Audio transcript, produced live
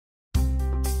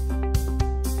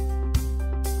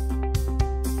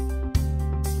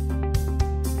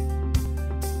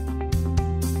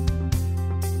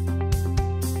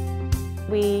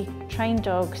train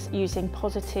dogs using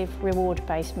positive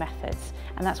reward-based methods,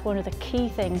 and that's one of the key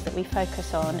things that we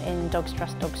focus on in Dogs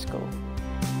Trust Dog School.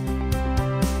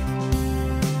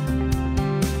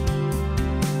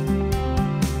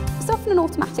 It's often an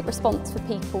automatic response for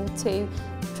people to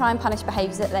try and punish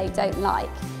behaviours that they don't like.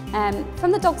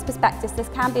 From the dog's perspective, this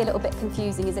can be a little bit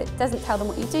confusing as it doesn't tell them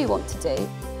what you do want to do.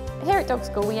 Here at Dog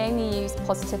School, we only use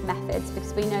positive methods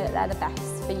because we know that they're the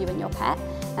best for you and your pet.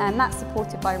 That's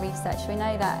supported by research. We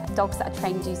know that dogs that are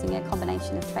trained using a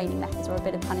combination of training methods or a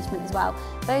bit of punishment as well,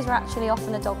 those are actually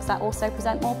often the dogs that also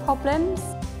present more problems.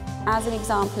 As an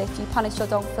example, if you punish your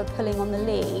dog for pulling on the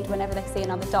lead whenever they see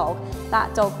another dog,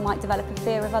 that dog might develop a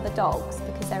fear of other dogs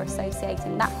because they're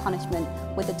associating that punishment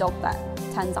with the dog that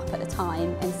turns up at the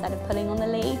time instead of pulling on the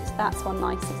lead. That's one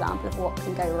nice example of what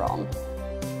can go wrong.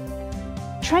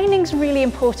 Training's really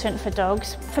important for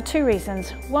dogs for two reasons.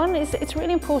 One is it's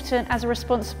really important as a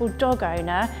responsible dog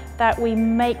owner that we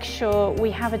make sure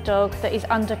we have a dog that is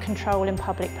under control in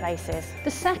public places.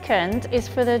 The second is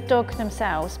for the dog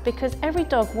themselves, because every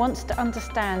dog wants to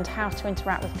understand how to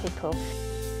interact with people.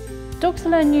 Dogs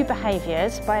learn new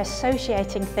behaviours by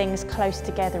associating things close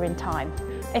together in time.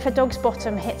 If a dog's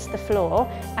bottom hits the floor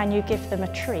and you give them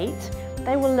a treat,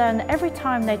 they will learn that every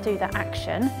time they do that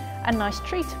action, a nice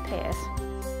treat appears.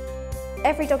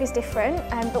 Every dog is different,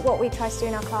 but what we try to do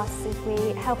in our classes is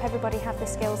we help everybody have the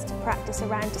skills to practice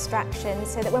around distractions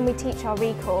so that when we teach our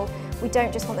recall, we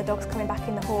don't just want the dogs coming back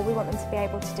in the hall, we want them to be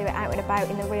able to do it out and about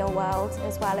in the real world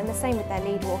as well. And the same with their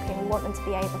lead walking, we want them to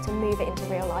be able to move it into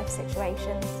real life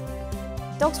situations.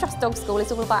 Dogs Trust Dog School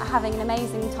is all about having an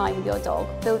amazing time with your dog,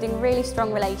 building really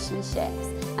strong relationships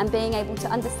and being able to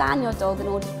understand your dog in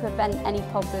order to prevent any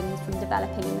problems from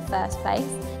developing in the first place.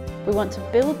 We want to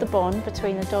build the bond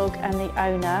between the dog and the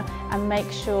owner and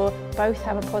make sure both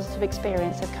have a positive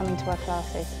experience of coming to our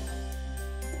classes.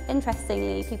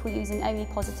 Interestingly, people using only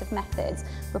positive methods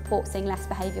report seeing less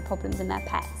behaviour problems in their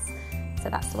pets,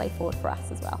 so that's the way forward for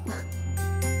us as well.